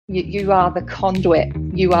You are the conduit.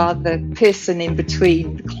 You are the person in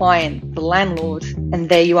between the client, the landlord, and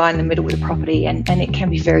there you are in the middle with the property, and it can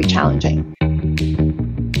be very challenging.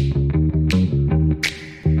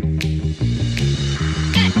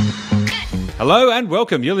 Hello and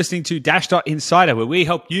welcome. You're listening to Dashdot Insider, where we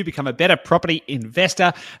help you become a better property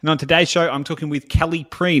investor. And on today's show, I'm talking with Kelly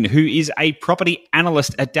Preen, who is a property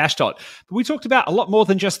analyst at Dashdot. But we talked about a lot more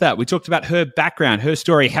than just that. We talked about her background, her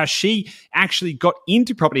story, how she actually got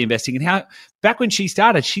into property investing, and how back when she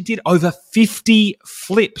started, she did over 50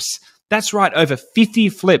 flips. That's right, over 50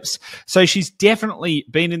 flips. So she's definitely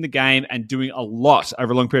been in the game and doing a lot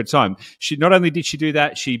over a long period of time. She not only did she do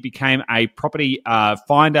that, she became a property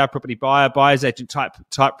finder, property buyer, buyer's agent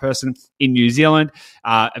type person in New Zealand.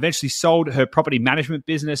 Eventually sold her property management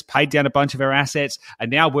business, paid down a bunch of her assets,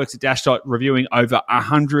 and now works at Dashdot reviewing over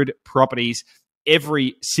 100 properties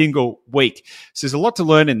every single week. So there's a lot to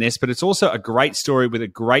learn in this, but it's also a great story with a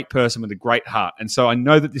great person with a great heart. And so I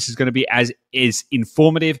know that this is going to be as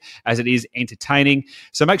informative as it is entertaining.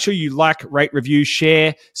 So make sure you like, rate, review,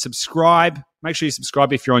 share, subscribe. Make sure you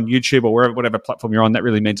subscribe if you're on YouTube or whatever platform you're on. That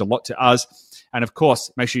really means a lot to us. And of course,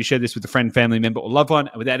 make sure you share this with a friend, family member, or loved one.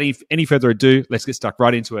 And without any further ado, let's get stuck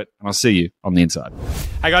right into it. And I'll see you on the inside.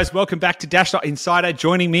 Hey guys, welcome back to Dashdot Insider.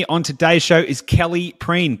 Joining me on today's show is Kelly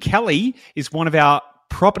Preen. Kelly is one of our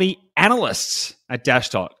property analysts at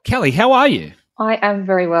Dashdot. Kelly, how are you? I am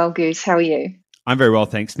very well, Goose. How are you? I'm very well,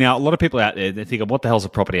 thanks. Now, a lot of people out there, they think, what the hell's a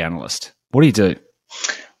property analyst? What do you do?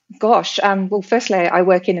 Gosh, well, firstly, I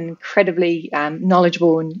work in an incredibly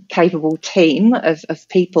knowledgeable and capable team of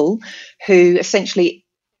people who essentially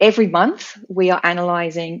every month we are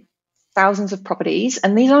analysing thousands of properties.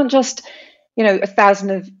 And these aren't just, 1,000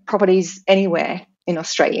 of properties anywhere in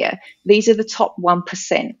Australia. These are the top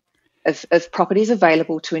 1% of properties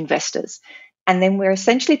available to investors. And then we're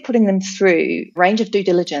essentially putting them through a range of due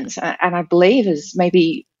diligence. And I believe is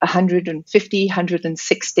maybe 150,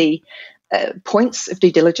 160 points of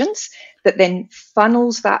due diligence that then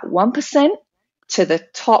funnels that 1% to the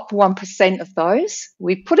top 1% of those.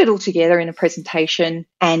 We put it all together in a presentation,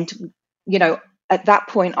 and at that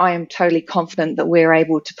point I am totally confident that we're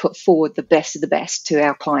able to put forward the best of the best to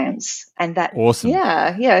our clients. And that awesome.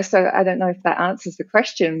 Yeah. So I don't know if that answers the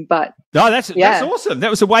question, but no, that's awesome. That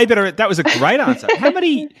was a way better. That was a great answer. How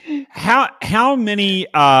many?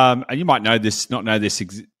 And you might know this, not know this.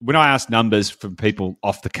 When I ask numbers from people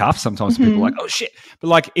off the cuff, sometimes people are like, "Oh shit!" But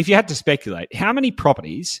like, if you had to speculate, how many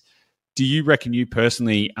properties do you reckon you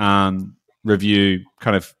personally review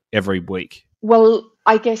kind of every week? Well,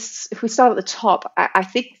 I guess if we start at the top, I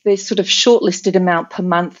think the sort of shortlisted amount per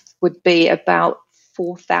month would be about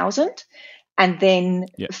 4,000. And then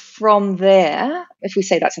from there, if we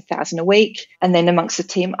say that's 1,000 a week, and then amongst the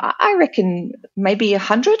team, I reckon maybe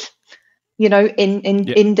 100,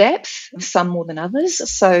 in depth, some more than others.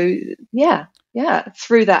 So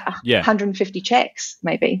through that 150 checks,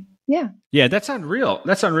 maybe. Yeah, that's unreal.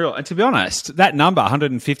 And to be honest, that number,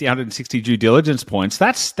 150, 160 due diligence points,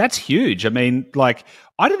 that's huge. I mean, like,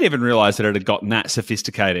 I didn't even realize that it had gotten that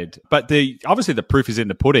sophisticated. But obviously the proof is in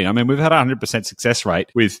the pudding. I mean, we've had a 100% success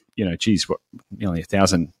rate with, nearly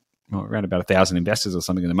 1,000, around about 1,000 investors or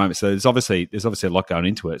something at the moment. So there's obviously a lot going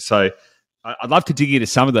into it. So I'd love to dig into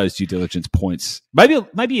some of those due diligence points,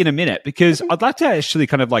 maybe in a minute, because I'd like to actually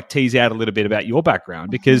kind of like tease out a little bit about your background,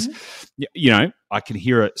 because, I can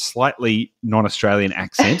hear a slightly non-Australian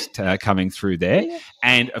accent coming through there.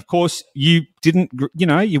 And of course, you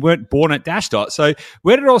weren't born at Dashdot. So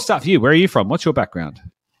where did it all start for you? Where are you from? What's your background?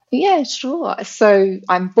 Yeah, sure. So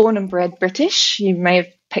I'm born and bred British. You may have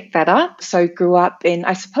picked that up. So grew up in,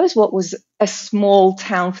 I suppose, what was a small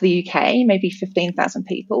town for the UK, maybe 15,000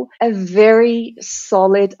 people. A very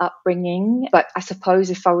solid upbringing. But I suppose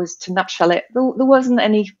if I was to nutshell it, there wasn't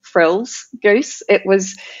any frills, Goose. It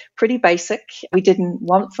was pretty basic. We didn't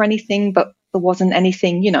want for anything, but there wasn't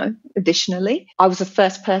anything, additionally. I was the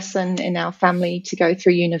first person in our family to go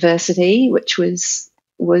through university, which was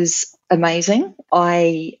amazing.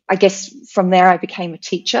 I guess from there I became a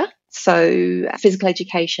teacher. So physical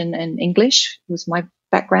education and English was my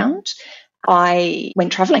background. I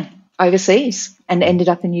went traveling overseas and ended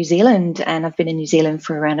up in New Zealand, and I've been in New Zealand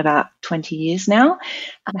for around about 20 years now.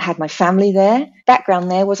 I had my family there. Background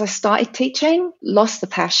there was I started teaching, lost the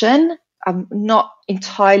passion. I'm not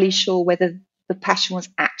entirely sure whether the passion was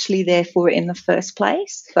actually there for it in the first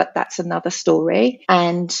place, but that's another story.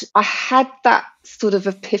 And I had that sort of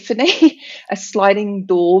epiphany, a sliding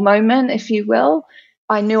door moment, if you will.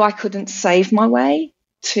 I knew I couldn't save my way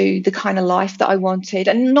to the kind of life that I wanted,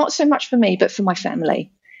 and not so much for me, but for my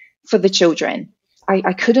family, for the children.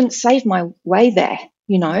 I couldn't save my way there,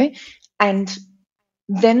 and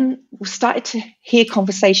then started to hear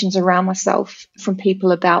conversations around myself from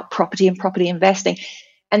people about property and property investing.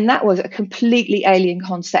 And that was a completely alien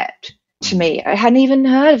concept to me. I hadn't even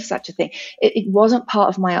heard of such a thing. It wasn't part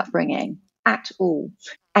of my upbringing at all.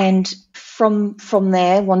 And from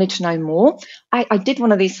there, wanted to know more. I did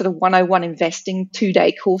one of these sort of 101 investing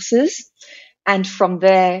 2-day courses. And from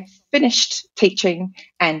there, finished teaching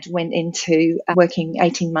and went into working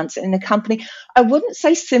 18 months in a company. I wouldn't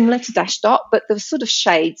say similar to Dashdot, but there were sort of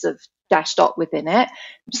shades of Dashdot within it.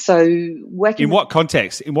 So working in what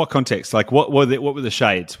context? In what context? Like what were the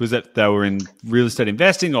shades? Was it they were in real estate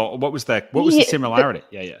investing, or what was the similarity?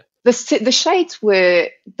 The shades were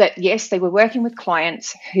that, yes, they were working with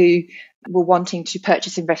clients who were wanting to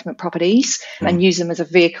purchase investment properties and use them as a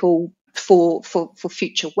vehicle for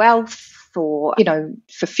future wealth, for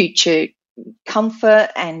future comfort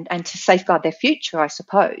and to safeguard their future, I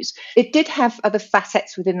suppose. It did have other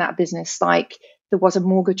facets within that business, like there was a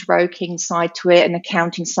mortgage broking side to it, an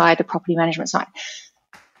accounting side, a property management side.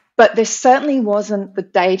 But there certainly wasn't the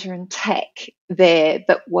data and tech there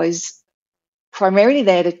that was primarily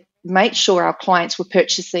there to make sure our clients were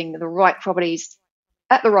purchasing the right properties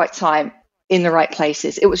at the right time in the right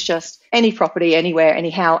places. It was just any property, anywhere,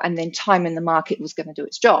 anyhow, and then time in the market was going to do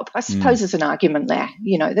its job. I suppose there's an argument there.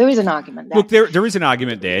 There is an argument there. Look, there is an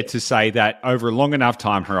argument there to say that over a long enough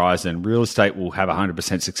time horizon, real estate will have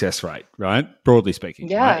 100% success rate, right? Broadly speaking,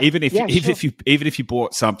 yeah. Right? Even if you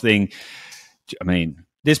bought something, I mean,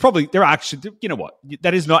 there are actually, you know what,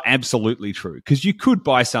 that is not absolutely true, because you could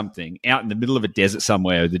buy something out in the middle of a desert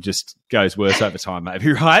somewhere that just goes worse over time,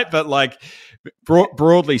 maybe, right? But like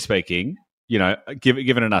broadly speaking,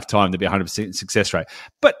 given enough time to be 100% success rate.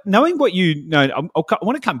 But knowing what you know, I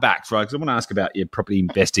want to come back, right? Because I want to ask about your property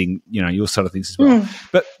investing, your sort of things as well.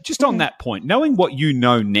 But just on that point, knowing what you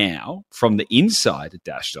know now from the inside at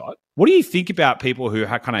Dashdot, what do you think about people who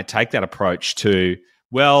kind of take that approach to,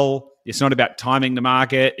 well, it's not about timing the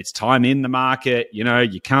market, it's time in the market. You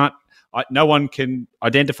can't, no one can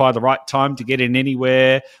identify the right time to get in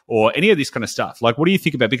anywhere or any of this kind of stuff. Like, what do you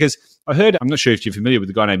think about? Because I heard, I'm not sure if you're familiar with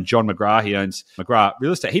the guy named John McGrath. He owns McGrath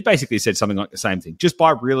Real Estate. He basically said something like the same thing. Just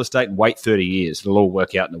buy real estate and wait 30 years. It'll all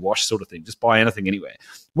work out in the wash, sort of thing. Just buy anything anywhere.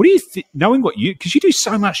 What do you think, knowing because you do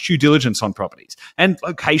so much due diligence on properties and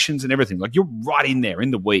locations and everything, like you're right in there in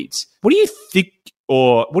the weeds. What do you think?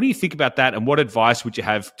 Or what do you think about that, and what advice would you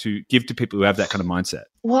have to give to people who have that kind of mindset?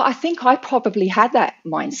 Well, I think I probably had that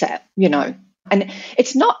mindset, and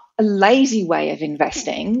it's not a lazy way of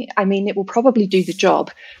investing. I mean, it will probably do the job,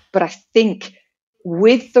 but I think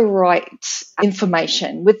with the right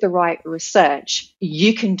information, with the right research,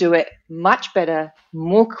 you can do it much better,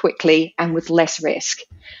 more quickly, and with less risk.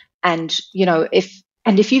 And,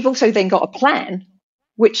 if you've also then got a plan,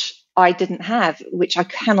 which I didn't have, which I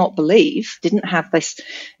cannot believe, didn't have this,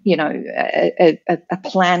 a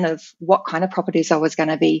plan of what kind of properties I was going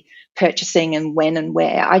to be purchasing and when and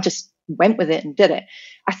where. I just went with it and did it.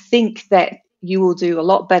 I think that you will do a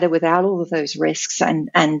lot better without all of those risks, and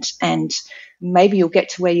maybe you'll get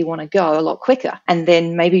to where you want to go a lot quicker. And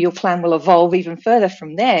then maybe your plan will evolve even further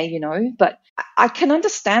from there, But I can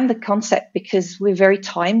understand the concept because we're very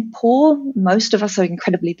time poor. Most of us are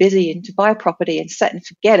incredibly busy, and to buy a property and set and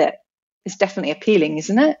forget it is definitely appealing,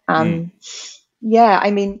 isn't it? Yeah,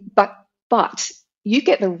 I mean, but you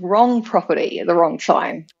get the wrong property at the wrong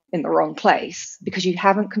time in the wrong place because you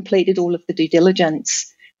haven't completed all of the due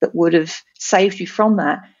diligence that would have saved you from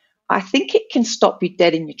that. I think it can stop you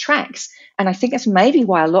dead in your tracks. And I think that's maybe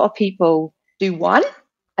why a lot of people do one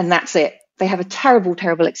and that's it. They have a terrible,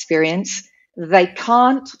 terrible experience. They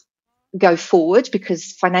can't go forward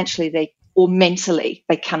because financially or mentally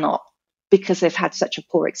they cannot, because they've had such a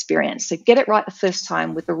poor experience. So get it right the first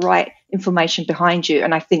time with the right information behind you.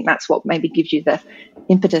 And I think that's what maybe gives you the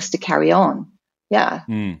impetus to carry on. Yeah.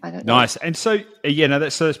 I don't know. Nice. And so,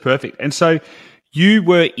 that's perfect. And so you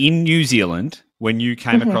were in New Zealand when you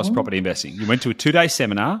came across property investing. You went to a 2-day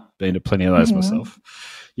seminar, been to plenty of those myself.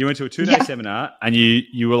 You went to a 2-day seminar and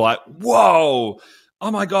you were like, whoa,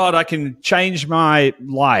 oh my God, I can change my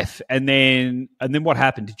life. And then what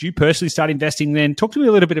happened? Did you personally start investing then? Talk to me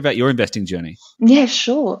a little bit about your investing journey. Yeah,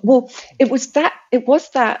 sure. Well, it was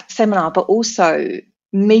that seminar, but also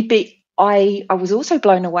I was also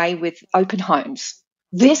blown away with open homes.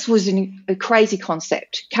 This was a crazy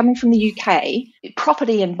concept. Coming from the UK,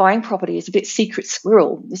 property and buying property is a bit secret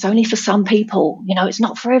squirrel. It's only for some people. It's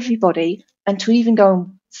not for everybody. And to even go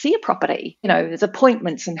and see a property, there's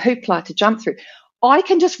appointments and hoopla to jump through. I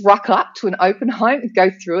can just rock up to an open home and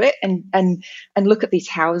go through it and look at these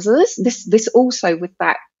houses. This also with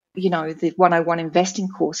that the 101 investing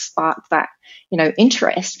course sparked that,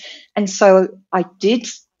 interest. And so I did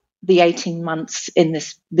the 18 months in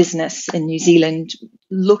this business in New Zealand,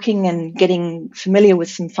 looking and getting familiar with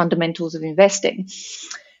some fundamentals of investing,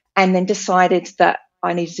 and then decided that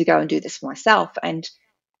I needed to go and do this for myself. And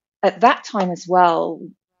at that time as well,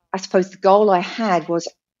 I suppose the goal I had was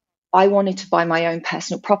I wanted to buy my own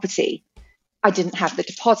personal property. I didn't have the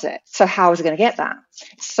deposit. So how was I going to get that?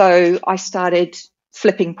 So I started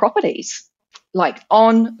flipping properties, like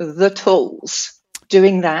on the tools,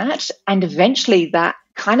 doing that. And eventually that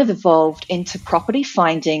kind of evolved into property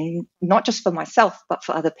finding, not just for myself, but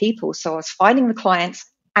for other people. So I was finding the clients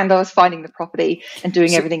and I was finding the property and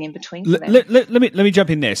doing everything in between for them. Let me jump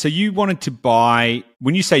in there. So you wanted to buy,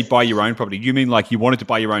 when you say buy your own property, you mean like you wanted to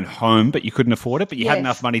buy your own home, but you couldn't afford it, but you had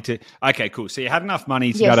enough money to, okay, cool. So you had enough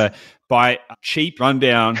money to go to buy cheap,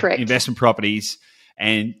 rundown investment properties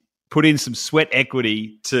and put in some sweat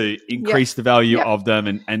equity to increase the value of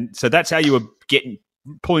them. And so that's how you were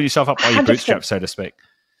pulling yourself up by your bootstraps, so to speak.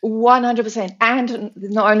 100%. And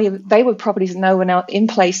not only they were properties no one else in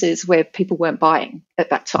places where people weren't buying at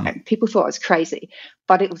that time. People thought I was crazy,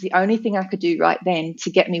 but it was the only thing I could do right then to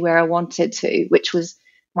get me where I wanted to, which was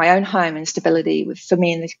my own home and stability for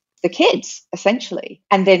me and the kids, essentially.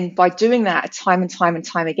 And then by doing that time and time and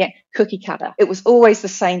time again, cookie cutter. It was always the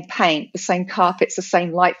same paint, the same carpets, the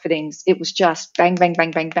same light fittings. It was just bang, bang,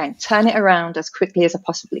 bang, bang, bang. Turn it around as quickly as I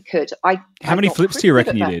possibly could. How many flips do you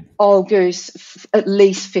reckon you did? Oh, goose, at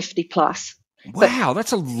least 50 plus. Wow,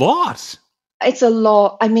 that's a lot. It's a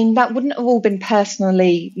lot. I mean, that wouldn't have all been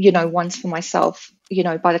personally, ones for myself.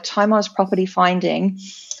 By the time I was property finding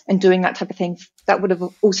and doing that type of thing, that would have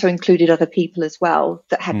also included other people as well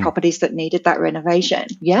that had properties that needed that renovation.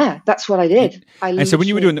 Yeah, that's what I did. And so when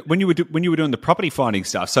you were doing the property finding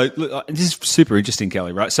stuff, so look, this is super interesting,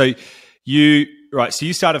 Kelly, right? So you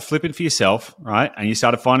started flipping for yourself, right? And you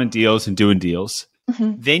started finding deals and doing deals.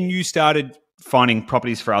 Mm-hmm. Then you started finding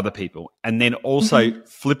properties for other people and then also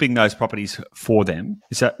flipping those properties for them.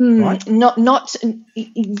 Is that right? Not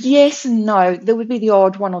yes and no. There would be the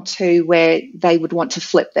odd one or two where they would want to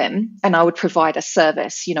flip them and I would provide a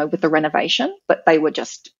service, with the renovation, but they would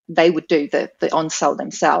do the on-sell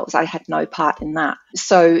themselves. I had no part in that.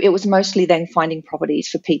 So it was mostly then finding properties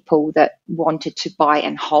for people that wanted to buy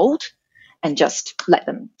and hold and just let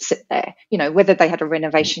them sit there. Whether they had a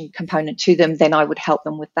renovation component to them, then I would help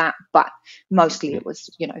them with that. But mostly it was,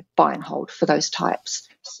 buy and hold for those types.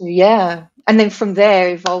 So yeah. And then from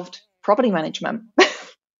there evolved property management.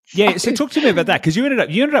 Yeah. So talk to me about that, because you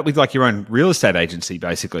ended up with like your own real estate agency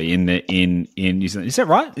basically in New Zealand. Is that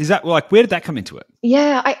right? Is that like, where did that come into it?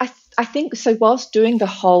 Yeah, I think so. Whilst doing the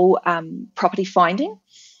whole property finding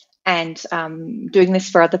and doing this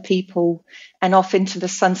for other people and off into the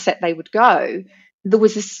sunset they would go, there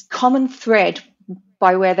was this common thread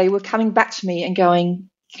by where they were coming back to me and going,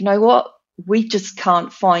 you know what, we just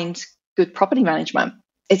can't find good property management.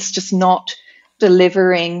 It's just not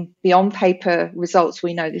delivering the on-paper results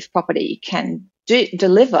we know this property can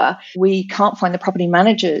deliver. We can't find the property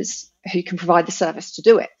managers who can provide the service to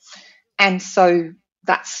do it. And so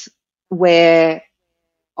that's where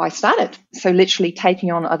I started. So literally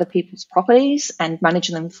taking on other people's properties and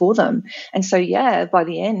managing them for them. And so, yeah, by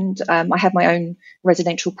the end, I had my own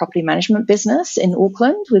residential property management business in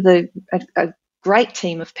Auckland with a great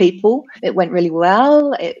team of people. It went really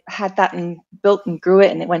well. It had that and built and grew it,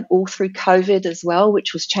 and it went all through COVID as well,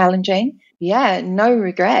 which was challenging. Yeah, no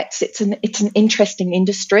regrets. It's an interesting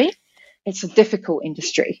industry. It's a difficult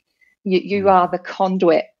industry. You are the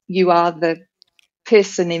conduit. You are the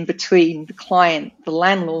person in between the client, the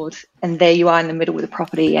landlord, and there you are in the middle of the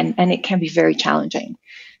property, and it can be very challenging.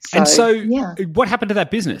 So what happened to that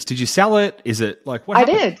business? Did you sell it? Is it like what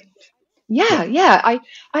happened? I did. Yeah.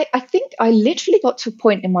 I think I literally got to a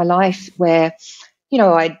point in my life where,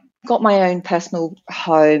 I'd got my own personal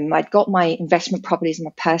home. I'd got my investment properties,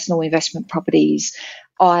 my personal investment properties.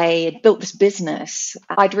 I had built this business.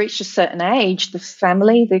 I'd reached a certain age. The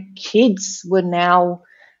family, the kids were now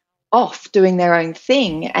off doing their own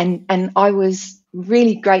thing. And I was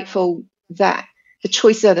really grateful that the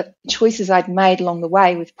choices I'd made along the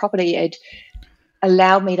way with property had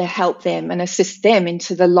allowed me to help them and assist them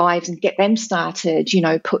into their lives and get them started,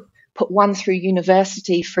 put one through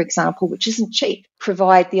university, for example, which isn't cheap,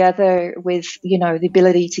 provide the other with, the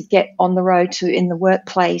ability to get on the road to in the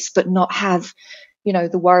workplace, but not have, the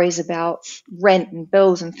worries about rent and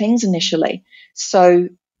bills and things initially. So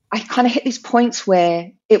I kind of hit these points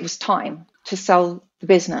where it was time to sell the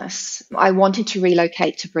business. I wanted to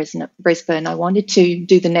relocate to Brisbane. I wanted to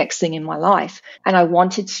do the next thing in my life. And I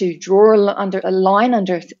wanted to draw a line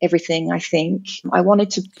under everything, I think. I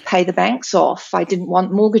wanted to pay the banks off. I didn't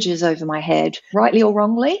want mortgages over my head, rightly or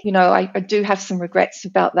wrongly. I do have some regrets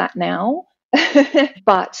about that now.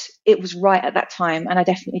 But it was right at that time, and I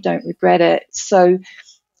definitely don't regret it. So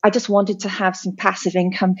I just wanted to have some passive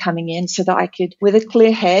income coming in so that I could, with a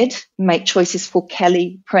clear head, make choices for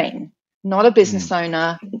Kelly Preen. Not a business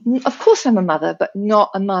owner. Of course, I'm a mother, but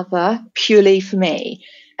not a mother purely for me.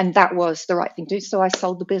 And that was the right thing to do. So I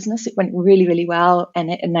sold the business. It went really, really well,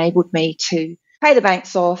 and it enabled me to pay the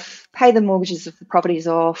banks off, pay the mortgages of the properties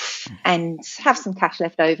off, and have some cash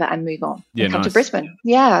left over and move on. Yeah, and come nice. to Brisbane.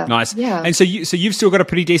 Yeah, nice. Yeah. And so you've still got a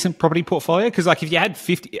pretty decent property portfolio, because like if you had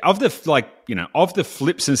 50 of the of the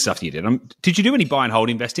flips and stuff you did you do any buy and hold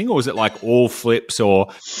investing, or was it like all flips, or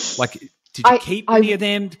like did you keep any of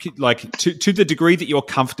them? Like to the degree that you're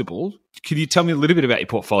comfortable, could you tell me a little bit about your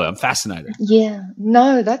portfolio? I'm fascinated. Yeah,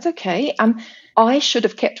 no, that's okay. I should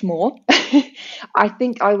have kept more. I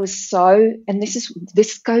think I was and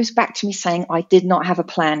this goes back to me saying I did not have a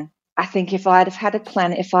plan. I think if I'd have had a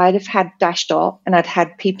plan, if I'd have had Dashdot and I'd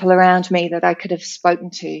had people around me that I could have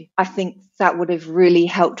spoken to, I think that would have really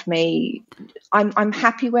helped me. I'm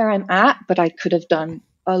happy where I'm at, but I could have done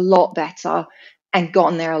a lot better and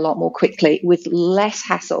gotten there a lot more quickly with less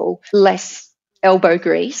hassle, less elbow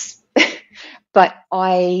grease. But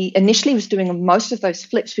I initially was doing most of those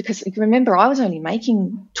flips because, remember, I was only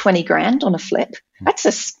making 20 grand on a flip. That's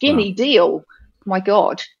a skinny deal. My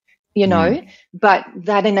God, but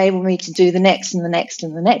that enabled me to do the next and the next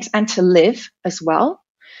and the next, and to live as well.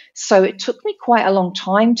 So it took me quite a long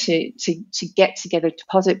time to get together a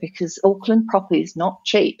deposit, because Auckland property is not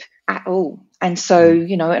cheap at all. And so,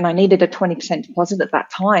 and I needed a 20% deposit at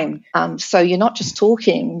that time. So you're not just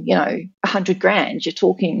talking, 100 grand, you're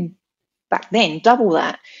talking back then double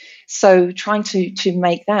that. So trying to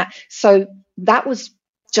make that. So that was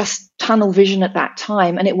just tunnel vision at that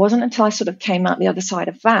time. And it wasn't until I sort of came out the other side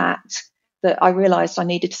of that I realized I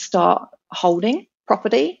needed to start holding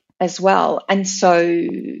property as well. And so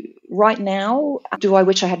right now, do I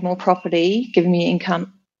wish I had more property giving me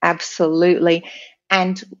income? Absolutely.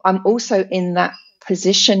 And I'm also in that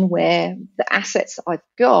position where the assets that I've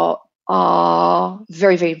got are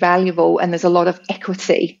very, very valuable, and there's a lot of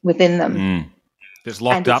equity within them. It's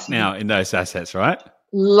locked up now in those assets, right?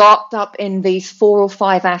 Locked up in these 4 or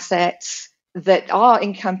 5 assets that are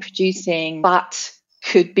income producing, but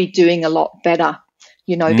could be doing a lot better,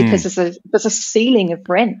 because there's a ceiling of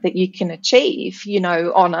rent that you can achieve,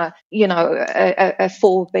 on a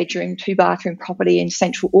 4-bedroom, 2-bathroom property in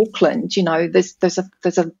central Auckland. There's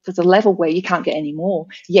a level where you can't get any more,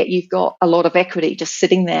 yet you've got a lot of equity just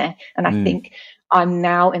sitting there. And I think I'm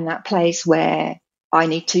now in that place where I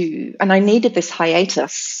needed this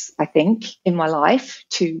hiatus, I think, in my life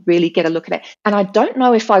to really get a look at it. And I don't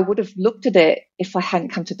know if I would have looked at it if I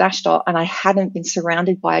hadn't come to Dashdot and I hadn't been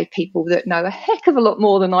surrounded by people that know a heck of a lot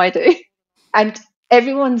more than I do. And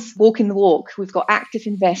everyone's walking the walk. We've got active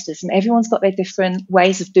investors, and everyone's got their different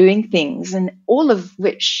ways of doing things, and all of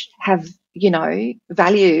which have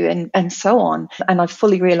value and so on. And I've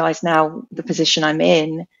fully realized now the position I'm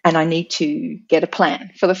in, and I need to get a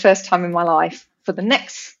plan for the first time in my life for the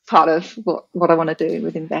next part of what I want to do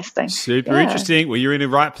with investing. Super interesting. Well, you're in the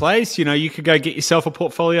right place. You could go get yourself a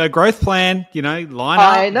portfolio growth plan, line up.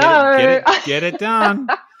 I know. Get it done.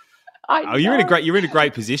 You're in a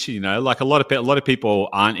great position, like a lot of people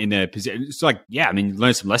aren't in a position. It's like, you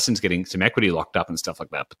learn some lessons getting some equity locked up and stuff like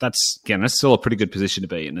that. But that's still a pretty good position to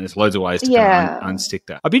be in. And there's loads of ways to kind of unstick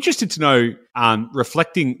that. I'd be interested to know,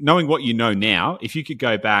 knowing what you know now, if you could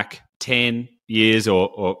go back 10 years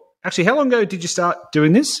or actually, how long ago did you start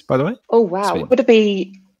doing this, by the way? Oh, wow. Would it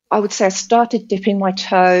be, I would say I started dipping my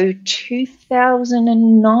toe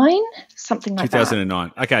 2009, something like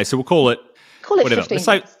 2009. Okay, so we'll call it whatever. 15. Let's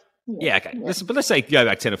say, okay. Yeah. Let's say go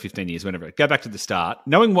back 10 or 15 years, whenever. Go back to the start.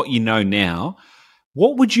 Knowing what you know now,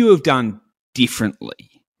 what would you have done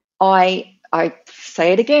differently? I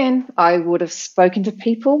say it again. I would have spoken to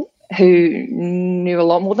people who knew a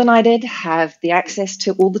lot more than I did, have the access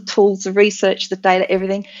to all the tools, the research, the data,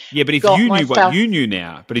 everything. Yeah, but if you knew what you knew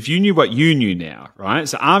now, right?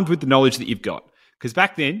 So armed with the knowledge that you've got, because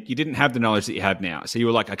back then you didn't have the knowledge that you have now. So you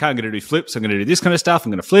were like, okay, I'm going to do flips. I'm going to do this kind of stuff.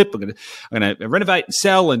 I'm going to flip. I'm going to renovate and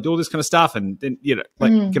sell and do all this kind of stuff. And then,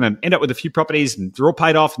 going to end up with a few properties and they're all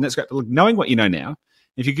paid off. And that's great. But look, knowing what you know now,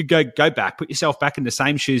 if you could go back, put yourself back in the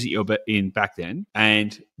same shoes that you were in back then,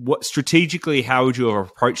 and strategically, how would you have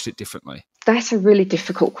approached it differently? That's a really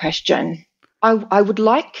difficult question. I would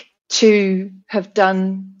like to have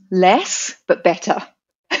done less, but better.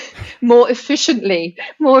 more efficiently.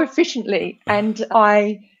 And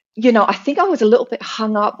I think I was a little bit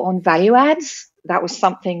hung up on value adds. That was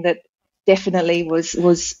something that definitely was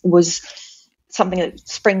something that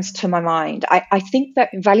springs to my mind. I think that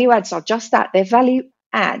value adds are just that. They're value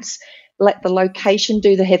adds. Let the location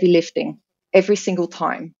do the heavy lifting every single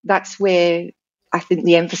time. That's where I think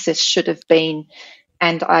the emphasis should have been.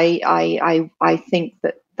 And I think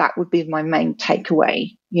that would be my main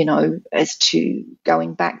takeaway, as to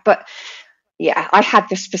going back. But yeah, I had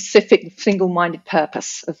the specific single-minded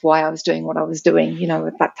purpose of why I was doing what I was doing,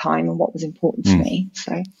 at that time and what was important to me.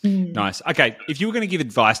 So Nice. Okay, if you were going to give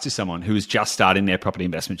advice to someone who is just starting their property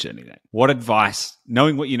investment journey, then what advice,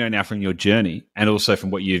 knowing what you know now from your journey and also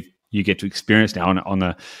from what you get to experience now on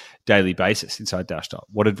a daily basis inside Dashdot,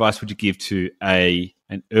 what advice would you give to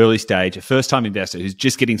an early stage, a first-time investor who's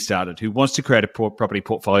just getting started, who wants to create a property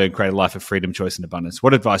portfolio and create a life of freedom, choice, and abundance?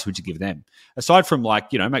 What advice would you give them? Aside from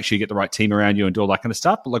make sure you get the right team around you and do all that kind of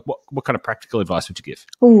stuff, but what kind of practical advice would you give?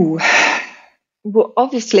 Ooh. Well,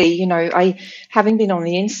 obviously, I, having been on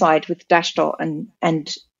the inside with Dashdot and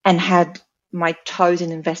had my toes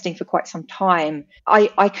in investing for quite some time,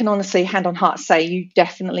 I can honestly, hand on heart, say you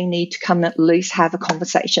definitely need to come at least have a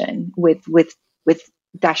conversation with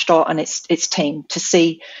Dashdot and its team to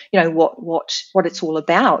see, what it's all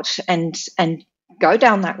about, and go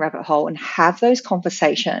down that rabbit hole and have those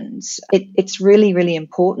conversations. It's really, really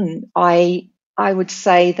important. I would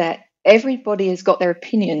say that everybody has got their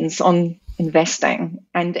opinions on investing,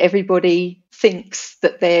 and everybody thinks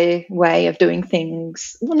that their way of doing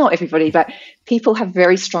things, well, not everybody, but people have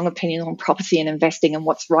very strong opinions on property and investing and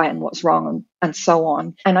what's right and what's wrong and so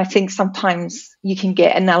on. And I think sometimes you can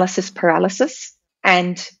get analysis paralysis,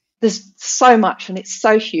 and there's so much and it's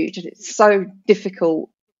so huge and it's so difficult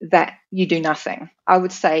that you do nothing. I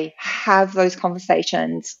would say have those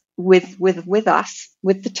conversations with us,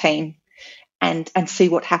 with the team, and see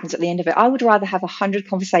what happens at the end of it. I would rather have 100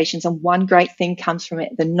 conversations and one great thing comes from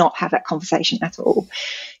it than not have that conversation at all.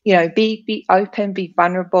 Be open, be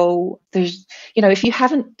vulnerable. There's, if you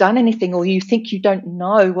haven't done anything or you think you don't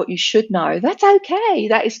know what you should know, that's okay.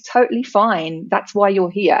 That is totally fine. That's why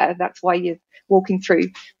you're here. That's why you're walking through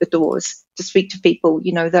the doors, to speak to people,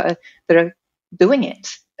 that are doing it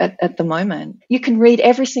at the moment. You can read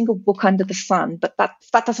every single book under the sun, but that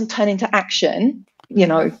doesn't turn into action,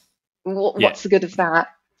 What's the good of that?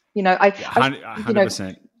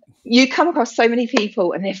 100%. You come across so many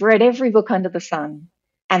people and they've read every book under the sun,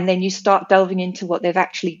 and then you start delving into what they've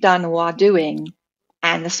actually done or are doing,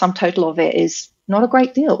 and the sum total of it is not a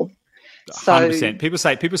great deal. 100%. People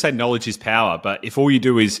say knowledge is power, but if all you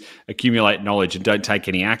do is accumulate knowledge and don't take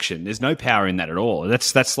any action, there's no power in that at all.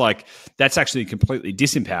 That's actually completely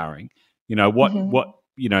disempowering.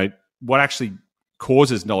 What actually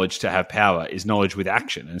causes knowledge to have power is knowledge with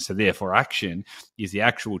action, and so therefore action is the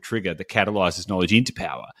actual trigger that catalyzes knowledge into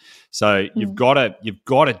power. So you've got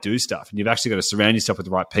to do stuff, and you've actually got to surround yourself with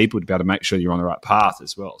the right people to be able to make sure you're on the right path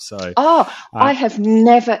as well. So I have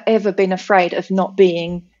never ever been afraid of not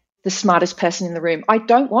being the smartest person in the room. I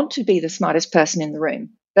don't want to be the smartest person in the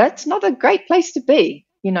room. That's not a great place to be.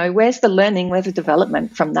 Where's the learning, where's the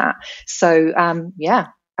development from that? So yeah,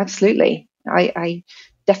 absolutely. I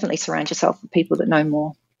definitely surround yourself with people that know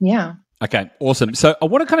more. Yeah. Okay, awesome. So I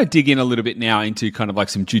want to kind of dig in a little bit now into kind of like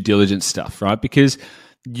some due diligence stuff, right? Because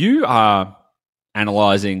you are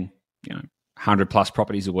analyzing, 100 plus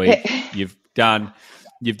properties a week. You've done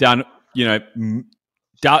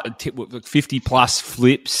 50 plus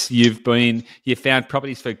flips. You've found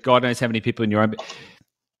properties for God knows how many people in your own.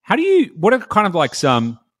 What are kind of like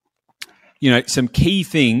some key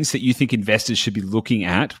things that you think investors should be looking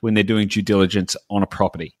at when they're doing due diligence on a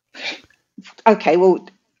property? Okay, well,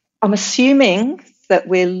 I'm assuming that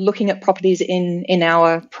we're looking at properties in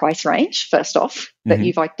our price range, first off, that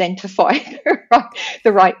you've identified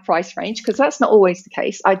the right price range, because that's not always the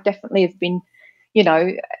case. I definitely have been,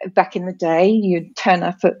 back in the day, you'd turn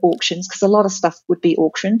up at auctions, because a lot of stuff would be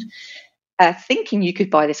auctioned, thinking you could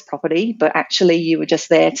buy this property, but actually you were just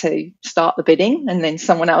there to start the bidding, and then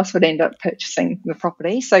someone else would end up purchasing the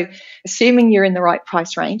property. So assuming you're in the right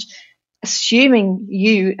price range, assuming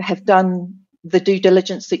you have done the due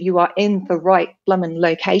diligence that you are in the right bloomin'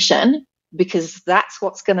 location, because that's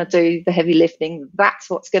what's going to do the heavy lifting.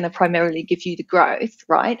 That's what's going to primarily give you the growth,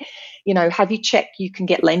 right? Have you checked you can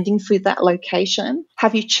get lending through that location?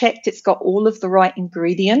 Have you checked it's got all of the right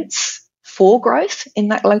ingredients for growth in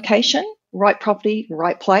that location? Right property,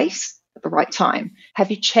 right place, at the right time.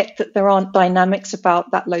 Have you checked that there aren't dynamics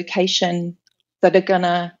about that location that are going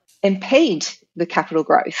to impede the capital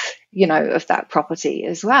growth, of that property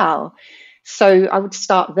as well? So I would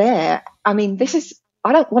start there. I mean, this is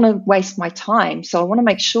I don't want to waste my time. So I want to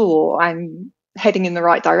make sure I'm heading in the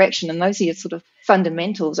right direction. And those are your sort of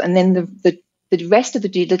fundamentals. And then the rest of the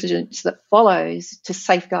due diligence that follows to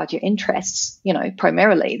safeguard your interests,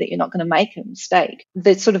 primarily that you're not going to make a mistake.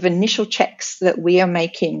 The sort of initial checks that we are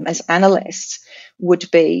making as analysts would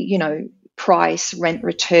be, price, rent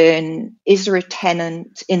return. Is there a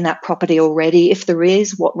tenant in that property already? If there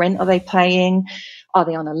is, what rent are they paying? Are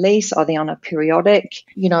they on a lease? Are they on a periodic?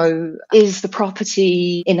 Is the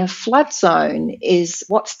property in a flood zone?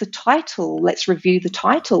 What's the title? Let's review the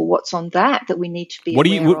title. What's on that we need to be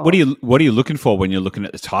aware of? What are you looking for when you're looking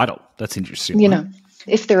at the title? That's interesting.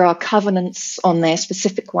 If there are covenants on there,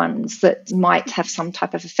 specific ones that might have some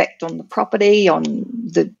type of effect on the property, on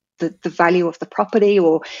the value of the property,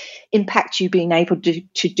 or impact you being able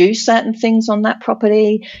to do certain things on that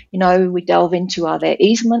property. We delve into, are there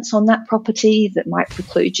easements on that property that might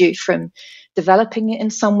preclude you from developing it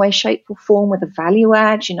in some way, shape or form with a value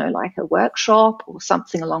add, like a workshop or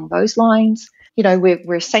something along those lines.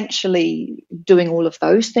 We're essentially doing all of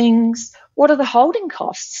those things. What are the holding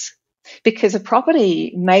costs? Because a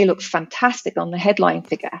property may look fantastic on the headline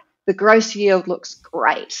figure. The gross yield looks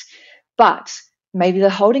great, but maybe the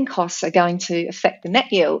holding costs are going to affect the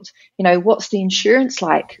net yield. What's the insurance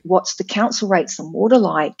like? What's the council rates and water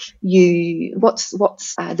like? What's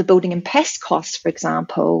the building and pest costs, for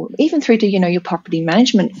example, even through to, your property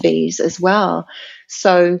management fees as well.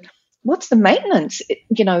 So what's the maintenance?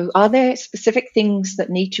 Are there specific things that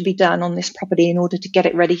need to be done on this property in order to get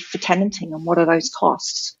it ready for tenanting? And what are those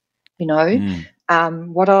costs?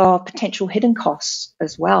 What are potential hidden costs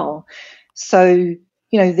as well? So,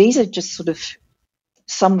 these are just sort of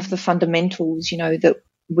some of the fundamentals, that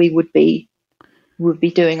we would be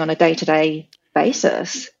doing on a day-to-day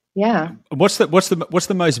basis. Yeah. What's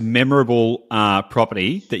the most memorable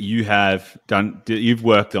property that you have done, that you've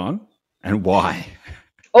worked on, and why?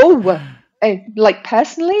 Oh, like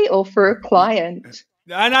personally or for a client?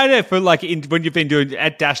 No. For when you've been doing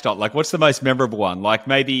at Dashdot, what's the most memorable one? Like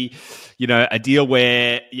maybe, a deal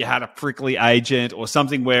where you had a prickly agent, or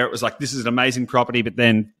something where it was like, this is an amazing property, but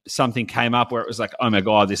then something came up where it was like, oh my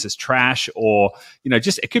God, this is trash. Or,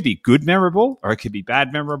 just, it could be good memorable or it could be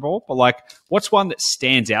bad memorable, but what's one that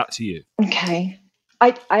stands out to you? Okay.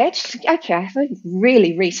 I have a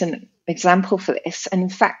really recent example for this. And in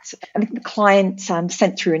fact, I think the client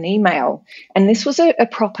sent through an email, and this was a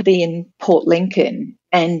property in Port Lincoln.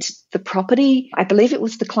 And the property, I believe it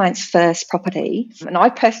was the client's first property. And I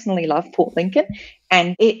personally love Port Lincoln.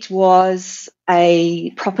 And it was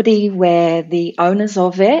a property where the owners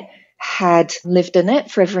of it had lived in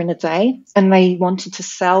it forever and a day, and they wanted to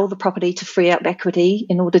sell the property to free up equity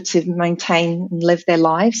in order to maintain and live their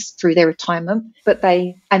lives through their retirement. But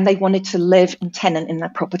they wanted to live and tenant in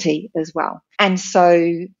that property as well. And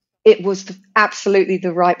so it was absolutely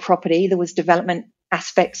the right property. There was development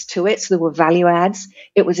aspects to it, so there were value adds.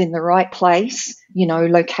 It was in the right place,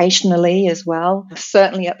 locationally as well,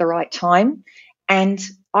 certainly at the right time. And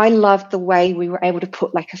I loved the way we were able to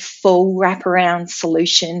put a full wraparound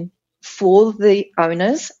solution for the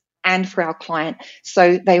owners and for our client.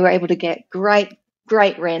 So they were able to get great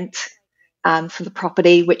rent for the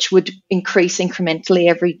property, which would increase incrementally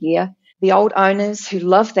every year. The old owners who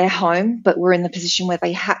loved their home but were in the position where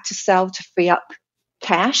they had to sell to free up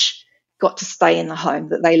cash got to stay in the home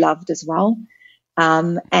that they loved as well.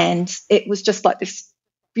 And it was just like this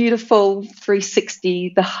beautiful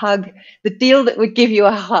 360, the hug, the deal that would give you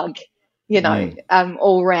a hug,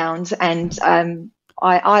 all round. And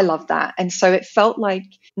I love that. And so it felt like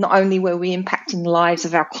not only were we impacting the lives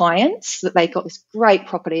of our clients, that they got this great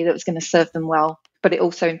property that was going to serve them well, but it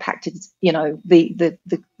also impacted, the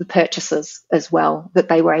purchasers as well, that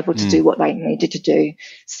they were able to do what they needed to do.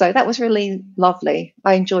 So that was really lovely.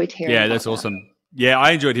 I enjoyed hearing. Yeah, that's awesome. That. Yeah,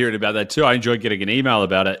 I enjoyed hearing about that too. I enjoyed getting an email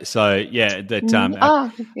about it. So yeah,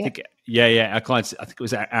 our clients, I think it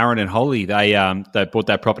was Aaron and Holly. They bought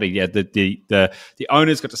that property. Yeah, the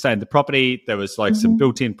owners got to stay in the property. There was some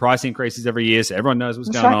built-in price increases every year, so everyone knows what's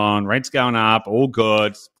going on. Rent's going up, all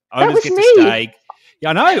good. Owners get to stay. Yeah,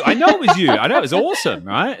 I know it was you. I know it was awesome,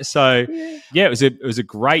 right? So yeah, it was a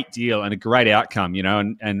great deal and a great outcome,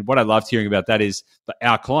 and what I loved hearing about that is that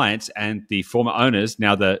our clients and the former owners,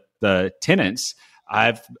 now the tenants,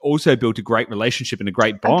 I've also built a great relationship and a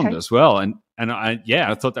great bond as well. And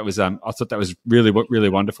I thought that was really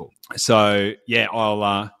wonderful. So yeah,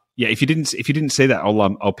 I'll if you didn't see that,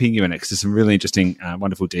 I'll ping you in it, because there's some really interesting,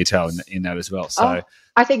 wonderful detail in that as well. So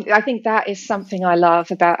I think that is something I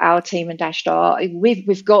love about our team in Dashdot.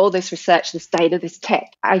 We've got all this research, this data, this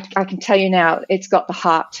tech. I can tell you now, it's got the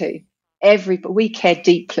heart too. We care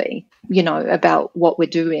deeply, about what we're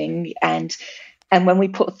doing, and And when we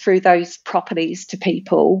put through those properties to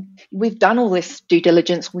people, we've done all this due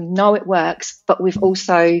diligence. We know it works, but we've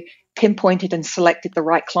also pinpointed and selected the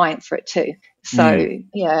right client for it too. So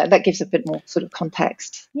yeah, that gives a bit more sort of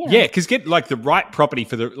context. Yeah, because get like the right property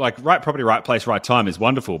for the right property, right place, right time is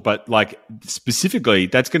wonderful. But like specifically,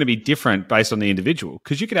 that's going to be different based on the individual.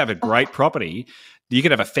 Because you could have a great property, you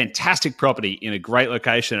could have a fantastic property in a great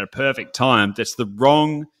location at a perfect time. That's the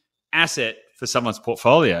wrong asset for someone's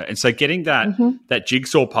portfolio. And so getting that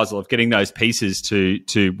jigsaw puzzle of getting those pieces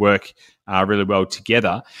to work really well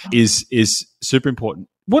together is super important.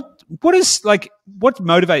 What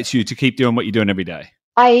motivates you to keep doing what you're doing every day?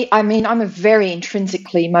 I mean, I'm a very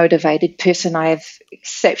intrinsically motivated person. I have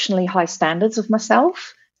exceptionally high standards of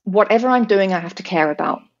myself. Whatever I'm doing, I have to care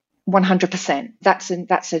about 100%. That's an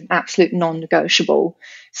absolute non-negotiable.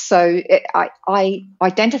 So I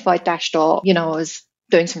identified Dashdot, I was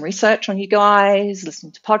doing some research on you guys,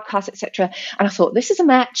 listening to podcasts, etc. And I thought, this is a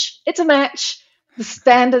match. It's a match. The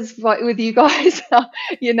standards with you guys are,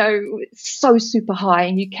 so super high,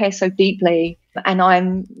 and you care so deeply, and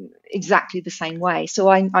I'm exactly the same way. So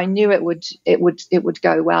I knew it would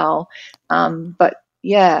go well. But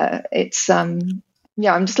yeah, it's I'm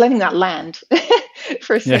just letting that land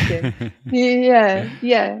for a second.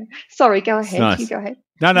 Yeah. Sorry, go ahead. Nice. You go ahead.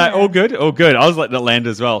 No, all good. I was letting it land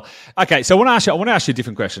as well. Okay, so I want to ask you a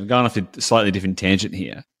different question. Going off a slightly different tangent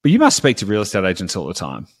here, but you must speak to real estate agents all the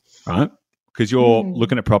time, right? Because you're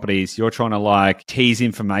looking at properties, you're trying to tease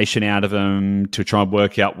information out of them to try and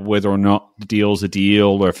work out whether or not the deal's a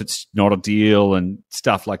deal or if it's not a deal and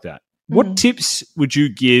stuff like that. What tips would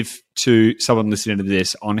you give to someone listening to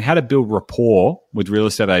this on how to build rapport with real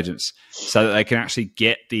estate agents so that they can actually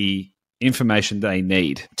get the information they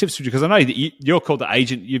need? Tips, because I know that you're called the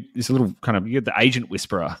agent. You're the agent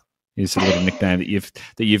whisperer. Is a little nickname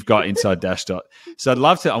that you've got inside Dashdot. So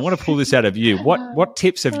I want to pull this out of you. What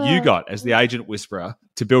tips have you got as the agent whisperer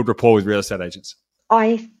to build rapport with real estate agents?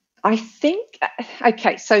 I think,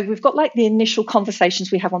 okay, so we've got the initial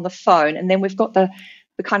conversations we have on the phone, and then we've got the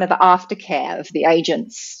kind of the aftercare of the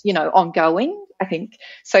agents, ongoing, I think.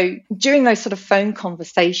 So during those sort of phone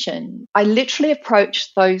conversations, I literally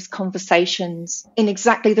approach those conversations in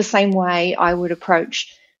exactly the same way I would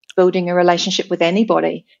approach building a relationship with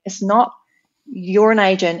anybody. It's not, you're an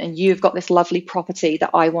agent and you've got this lovely property that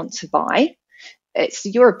I want to buy. It's,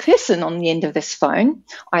 you're a person on the end of this phone.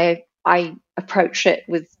 I approach it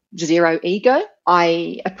with zero ego.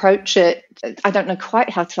 I approach it, I don't know quite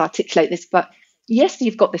how to articulate this, but yes,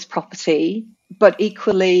 you've got this property, but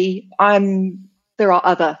equally there are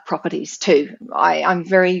other properties too. I'm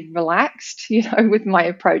very relaxed, with my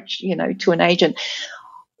approach, to an agent.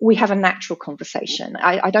 We have a natural conversation.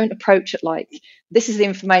 I don't approach it like, this is the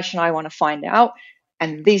information I want to find out,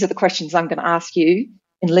 and these are the questions I'm going to ask you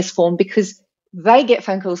in list form, because they get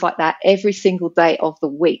phone calls like that every single day of the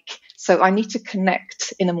week. So I need to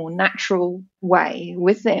connect in a more natural way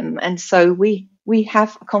with them. And so we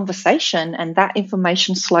have a conversation, and that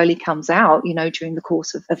information slowly comes out, during the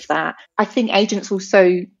course of that. I think agents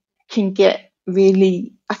also can get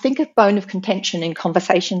really, I think a bone of contention in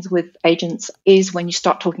conversations with agents is when you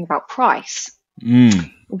start talking about price,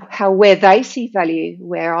 where they see value,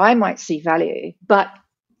 where I might see value. But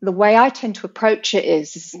the way I tend to approach it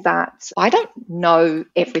is that I don't know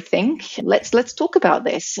everything. Let's talk about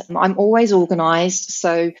this. I'm always organized,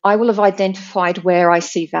 so I will have identified where I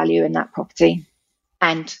see value in that property,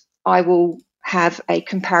 and I will have a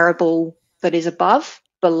comparable that is above,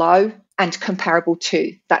 below, and comparable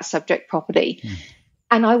to that subject property.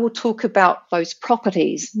 And I will talk about those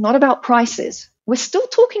properties, not about prices. We're still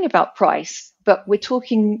talking about price, but we're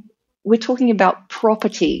talking about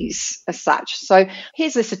properties as such. So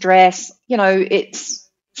here's this address, it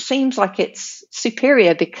seems like it's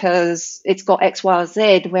superior because it's got X, Y, or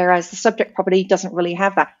Z, whereas the subject property doesn't really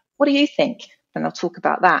have that. What do you think? And I'll talk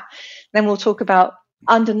about that. Then we'll talk about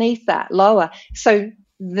underneath that, lower. So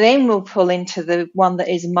then we'll pull into the one that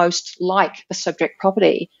is most like the subject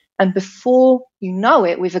property. And before you know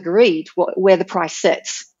it, we've agreed where the price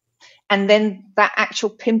sits. And then that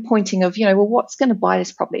actual pinpointing of, what's going to buy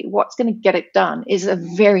this property, what's going to get it done, is a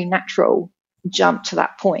very natural jump to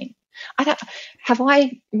that point.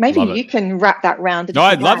 Maybe you can wrap that round. No,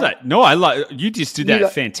 I love that. No, you just did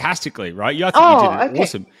that fantastically, right? I think you did it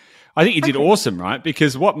awesome. I think you did awesome, right?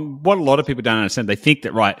 Because what a lot of people don't understand, they think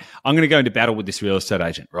that, right, I'm going to go into battle with this real estate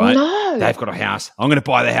agent, right? No. They've got a house. I'm going to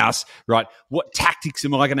buy the house, right? What tactics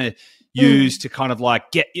am I going to use to kind of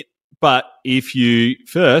get it? But if you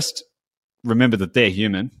first remember that they're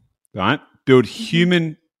human, right? Build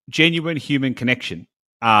genuine human connection.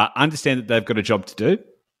 Understand that they've got a job to do.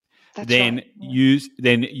 That's then right.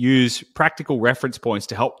 use practical reference points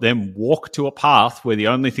to help them walk to a path where the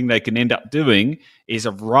only thing they can end up doing is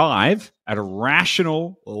arrive at a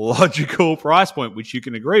rational, logical price point, which you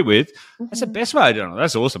can agree with. That's the best way of doing it.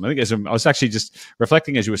 That's awesome. I think I was actually just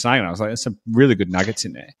reflecting as you were saying it. I was like, there's some really good nuggets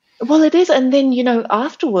in there. Well, it is. And then,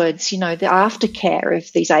 afterwards, the aftercare of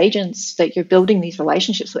these agents that you're building these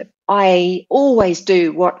relationships with, I always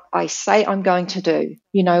do what I say I'm going to do.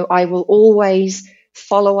 I will always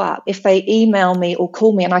follow up. If they email me or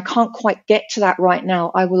call me and I can't quite get to that right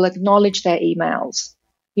now, I will acknowledge their emails.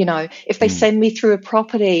 If they send me through a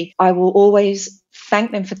property, I will always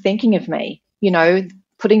thank them for thinking of me,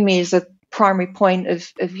 putting me as a primary point of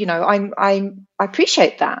I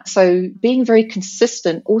appreciate that. So being very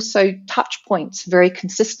consistent, also touch points very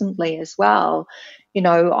consistently as well.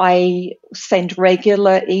 I send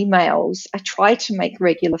regular emails. I try to make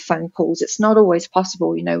regular phone calls. It's not always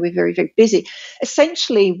possible. We're very, very busy.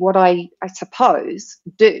 Essentially, what I suppose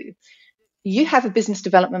do, you have a business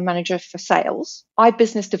development manager for sales. I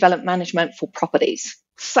business development management for properties.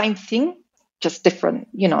 Same thing, just different,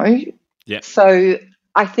 Yeah. So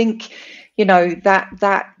I think,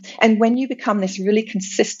 that, and when you become this really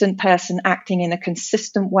consistent person acting in a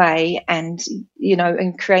consistent way and,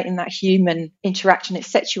 and creating that human interaction, it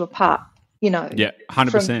sets you apart, Yeah,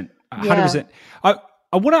 100%. 100%. I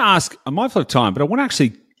want to ask, I'm mindful of time, but I want to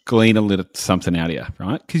actually glean a little something out of you,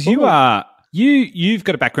 right? Because you've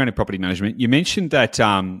got a background in property management. You mentioned that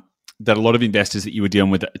that a lot of investors that you were dealing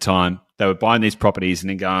with at the time, they were buying these properties and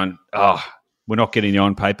then going, oh, we're not getting the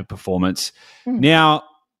on-paper performance. Now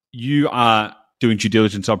you are doing due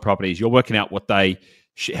diligence on properties. You're working out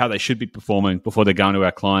how they should be performing before they're going to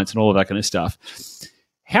our clients and all of that kind of stuff.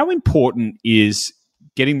 How important is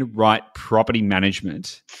getting the right property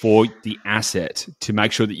management for the asset to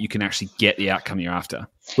make sure that you can actually get the outcome you're after?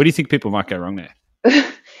 Where do you think people might go wrong there?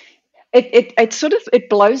 It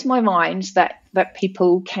blows my mind that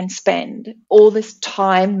people can spend all this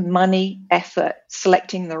time, money, effort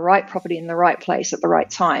selecting the right property in the right place at the right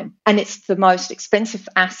time. And it's the most expensive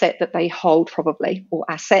asset that they hold, probably, or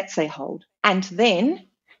assets they hold. And then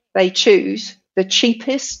they choose the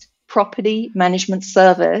cheapest property management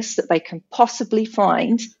service that they can possibly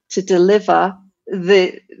find to deliver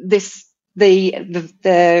the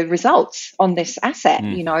results on this asset.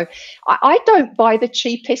 I don't buy the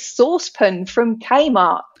cheapest saucepan from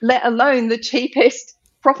Kmart, let alone the cheapest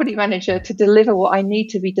property manager to deliver what I need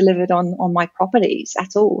to be delivered on my properties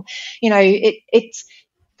at all. It's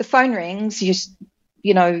the phone rings,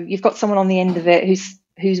 you've got someone on the end of it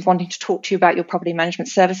who's wanting to talk to you about your property management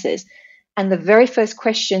services, and the very first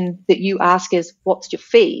question that you ask is, what's your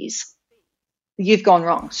fees? You've gone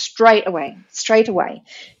wrong straight away.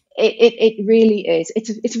 It really is.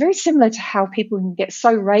 It's very similar to how people can get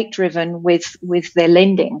so rate driven with their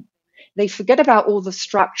lending. They forget about all the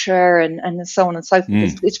structure and so on and so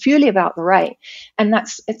forth. It's purely about the rate, and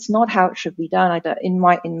it's not how it should be done, in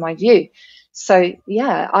my view. So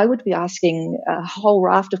yeah, I would be asking a whole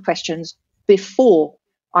raft of questions before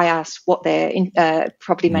I asked what their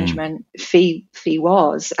property management fee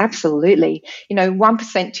was. Absolutely. 1%,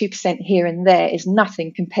 2% here and there is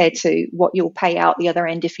nothing compared to what you'll pay out the other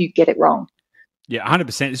end if you get it wrong. Yeah,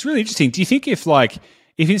 100%. It's really interesting. Do you think if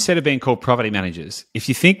instead of being called property managers, do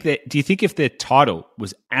you think if their title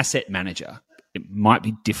was asset manager, it might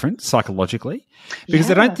be different psychologically? Because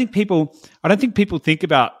I don't think people think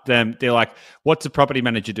about them. They're like, what's a property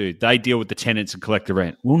manager do? They deal with the tenants and collect the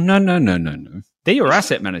rent. Well, no. They're your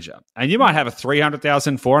asset manager. And you might have a $300,000,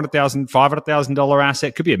 $400,000, $500,000 asset.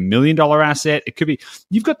 It could be $1 million asset. It could be,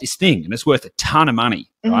 you've got this thing and it's worth a ton of money,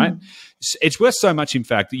 right? It's worth so much, in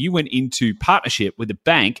fact, that you went into partnership with a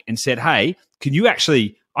bank and said, hey,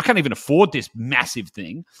 I can't even afford this massive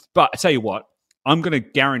thing, but I tell you what, I'm going to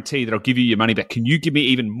guarantee that I'll give you your money back. Can you give me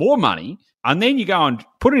even more money? And then you go and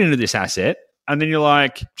put it into this asset. And then you're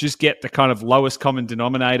like, just get the kind of lowest common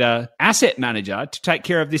denominator asset manager to take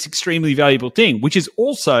care of this extremely valuable thing, which is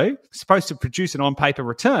also supposed to produce an on-paper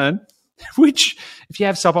return, which, if you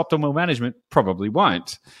have suboptimal management, probably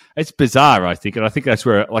won't. It's bizarre, I think. And I think that's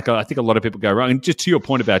where, I think a lot of people go wrong. And just to your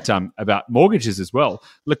point about mortgages as well,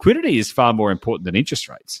 liquidity is far more important than interest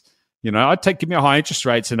rates. Give me a high interest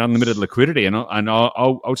rates and unlimited liquidity, and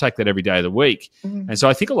I'll take that every day of the week. And so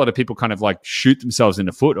I think a lot of people kind of shoot themselves in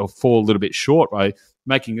the foot or fall a little bit short by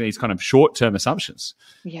making these kind of short-term assumptions.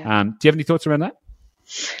 Yeah. Do you have any thoughts around that?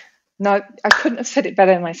 No, I couldn't have said it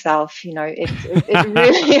better myself. It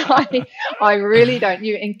really, I really don't.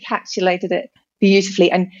 You encapsulated it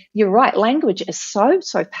beautifully, and you're right. Language is so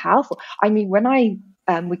powerful. I mean, when I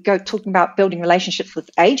we go talking about building relationships with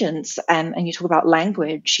agents, and you talk about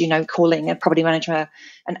language, calling a property manager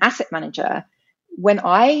an asset manager. When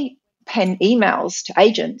I pen emails to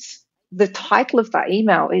agents, the title of that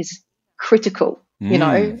email is critical.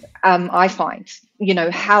 I find,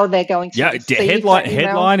 how they're going to receive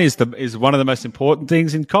headline is one of the most important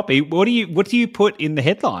things in copy. What do you put in the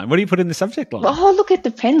headline? What do you put in the subject line? Oh, look, it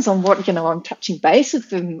depends on what, I'm touching base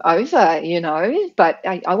with them over, but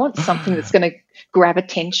I want something that's going to grab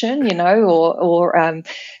attention, I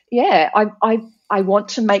want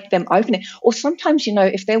to make them open it. Or sometimes,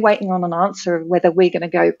 if they're waiting on an answer of whether we're going to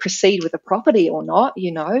go proceed with a property or not,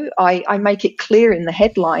 I make it clear in the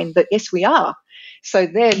headline that yes, we are. So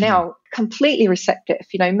they're now completely receptive.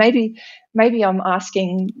 Maybe I'm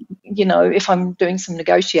asking, if I'm doing some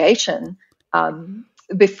negotiation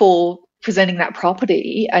before presenting that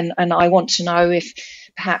property, and I want to know if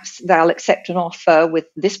perhaps they'll accept an offer with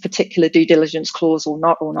this particular due diligence clause or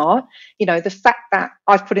not. The fact that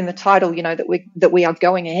I've put in the title, that we are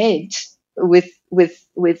going ahead with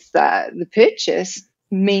the purchase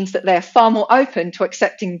means that they're far more open to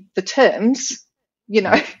accepting the terms,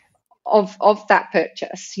 of that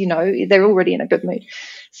purchase. They're already in a good mood.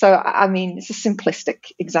 So, I mean, it's a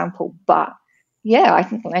simplistic example, but yeah, I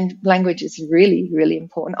think language is really, really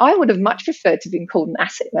important. I would have much preferred to have been called an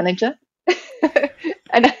asset manager.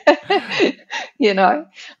 And,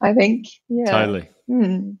 I think, yeah. Totally.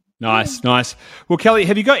 Nice. Well, Kelly,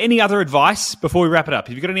 have you got any other advice before we wrap it up?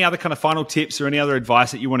 Have you got any other kind of final tips or any other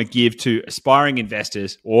advice that you want to give to aspiring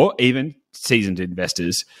investors or even seasoned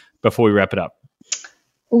investors before we wrap it up?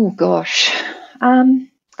 Oh, gosh.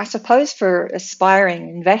 I suppose for aspiring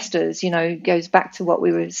investors, goes back to what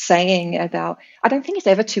we were saying about, I don't think it's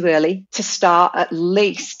ever too early to start at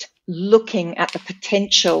least looking at the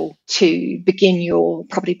potential to begin your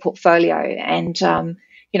property portfolio. And,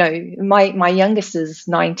 my youngest is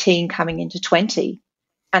 19 coming into 20,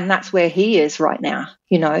 and that's where he is right now,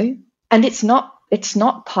 and it's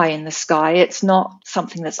not pie in the sky. It's not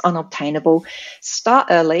something that's unobtainable. Start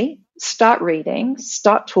early. Start reading,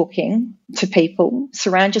 start talking to people,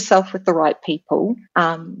 surround yourself with the right people,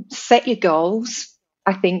 set your goals.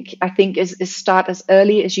 I think is start as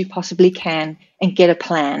early as you possibly can and get a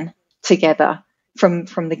plan together from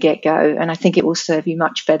the get-go. And I think it will serve you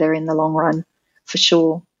much better in the long run, for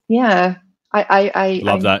sure. Yeah. I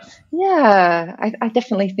love that. Yeah. I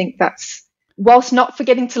definitely think that's, whilst not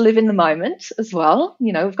forgetting to live in the moment as well.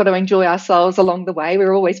 We've got to enjoy ourselves along the way.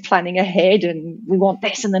 We're always planning ahead and we want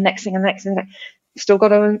this and the next thing and the next thing. We've still got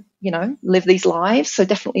to, live these lives. So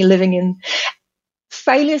definitely living in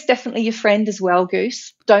failure is definitely your friend as well,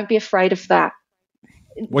 Goose. Don't be afraid of that.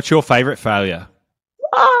 What's your favorite failure?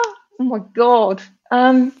 Oh my God.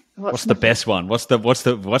 What's the best one? What's the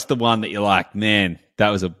one that you're like, man, that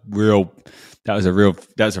was your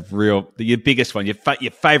biggest one, your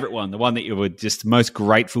favorite one, the one that you were just most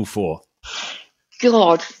grateful for?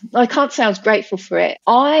 God, I can't say I was grateful for it.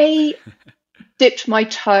 I dipped my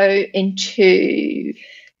toe into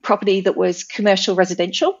property that was commercial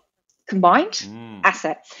residential combined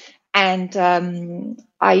asset. And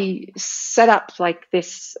I set up like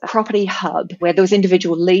this property hub where there was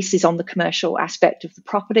individual leases on the commercial aspect of the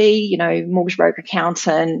property, mortgage broker,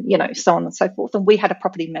 accountant, so on and so forth. And we had a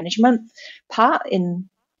property management part in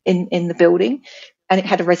the building, and it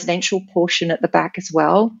had a residential portion at the back as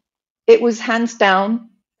well. It was hands down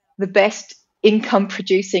the best income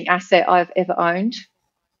producing asset I've ever owned,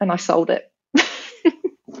 and I sold it.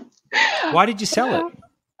 Why did you sell it?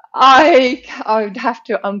 I would have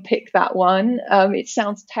to unpick that one. It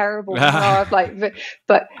sounds terrible,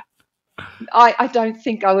 but I don't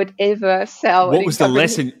think I would ever sell. What was the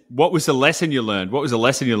lesson? What was the lesson you learned? What was the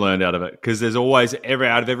lesson you learned out of it? Because there's always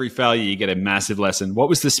out of every failure you get a massive lesson. What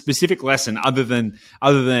was the specific lesson other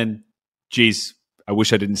than, geez, I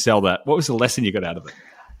wish I didn't sell that? What was the lesson you got out of it?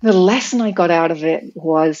 The lesson I got out of it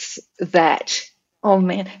was that, oh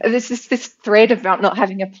man, this thread about not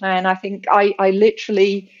having a plan. I think I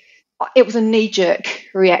literally, it was a knee-jerk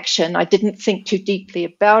reaction. I didn't think too deeply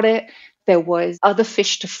about it. There was other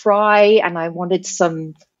fish to fry, and I wanted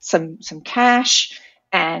some cash,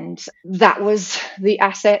 and that was the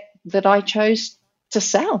asset that I chose to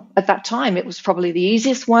sell at that time. It was probably the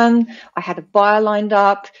easiest one. I had a buyer lined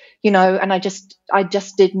up, and I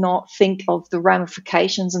just did not think of the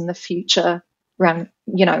ramifications and the future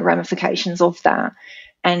ramifications of that.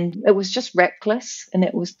 And it was just reckless and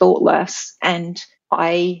it was thoughtless. And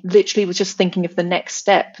I literally was just thinking of the next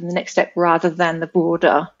step rather than the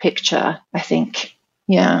broader picture, I think.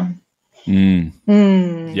 Yeah.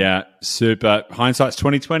 Yeah, super. Hindsight's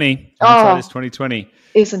 2020. Hindsight is 2020.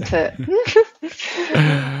 Isn't it?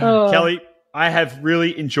 Kelly, I have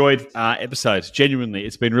really enjoyed our episodes. Genuinely,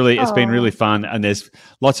 it's been really fun, and there's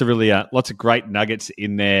lots of great nuggets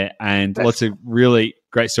in there, and lots of really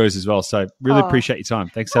great stories as well. So really appreciate your time.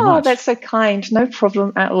 Thanks so much. Oh, that's so kind. No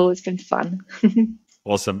problem at all. It's been fun.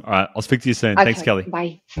 Awesome. All right, I'll speak to you soon. Okay, Thanks, Kelly.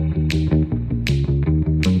 bye.